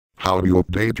How to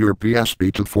update your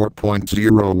PSP to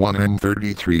 4.01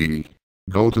 m33.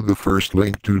 Go to the first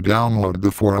link to download the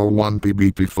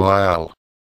 401.pbp file.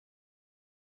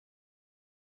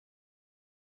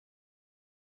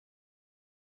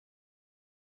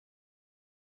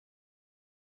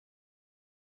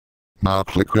 Now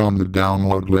click on the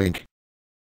download link.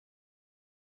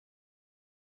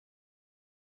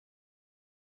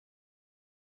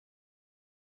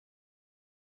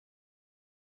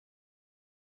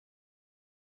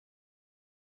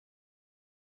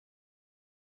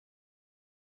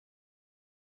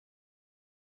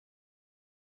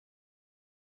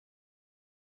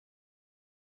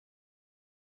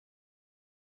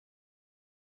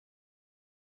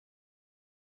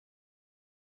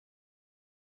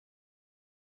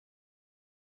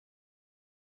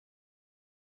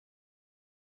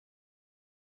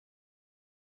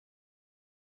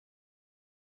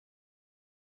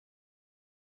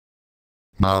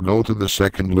 Now go to the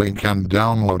second link and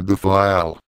download the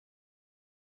file.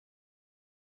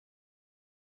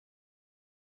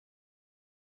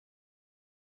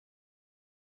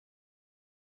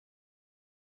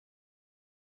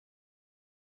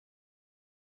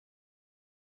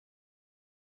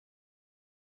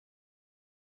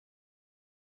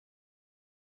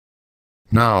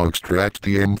 Now extract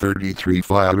the m33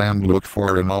 file and look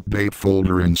for an update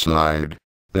folder inside.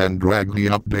 Then drag the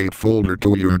update folder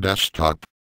to your desktop.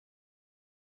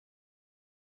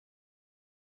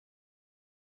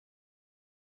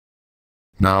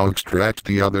 Now extract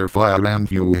the other file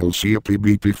and you will see a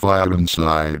PBP file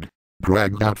inside.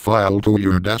 Drag that file to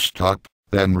your desktop,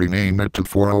 then rename it to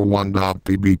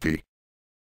 401.pbp.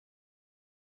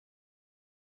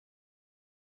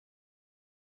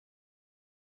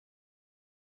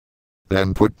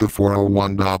 Then put the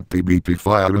 401.pbp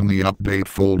file in the update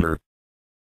folder.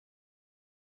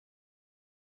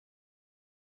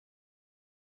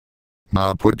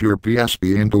 Now put your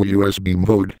PSP into USB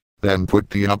mode, then put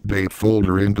the update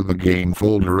folder into the game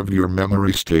folder of your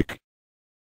memory stick.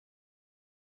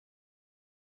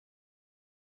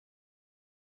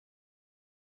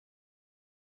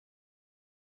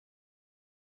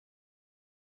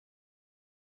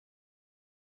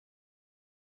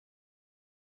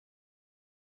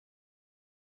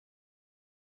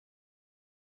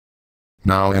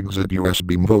 Now exit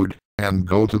USB mode, and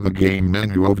go to the game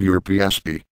menu of your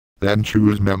PSP. Then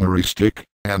choose memory stick,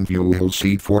 and you will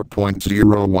see 4.01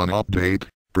 update.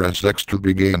 Press X to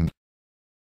begin.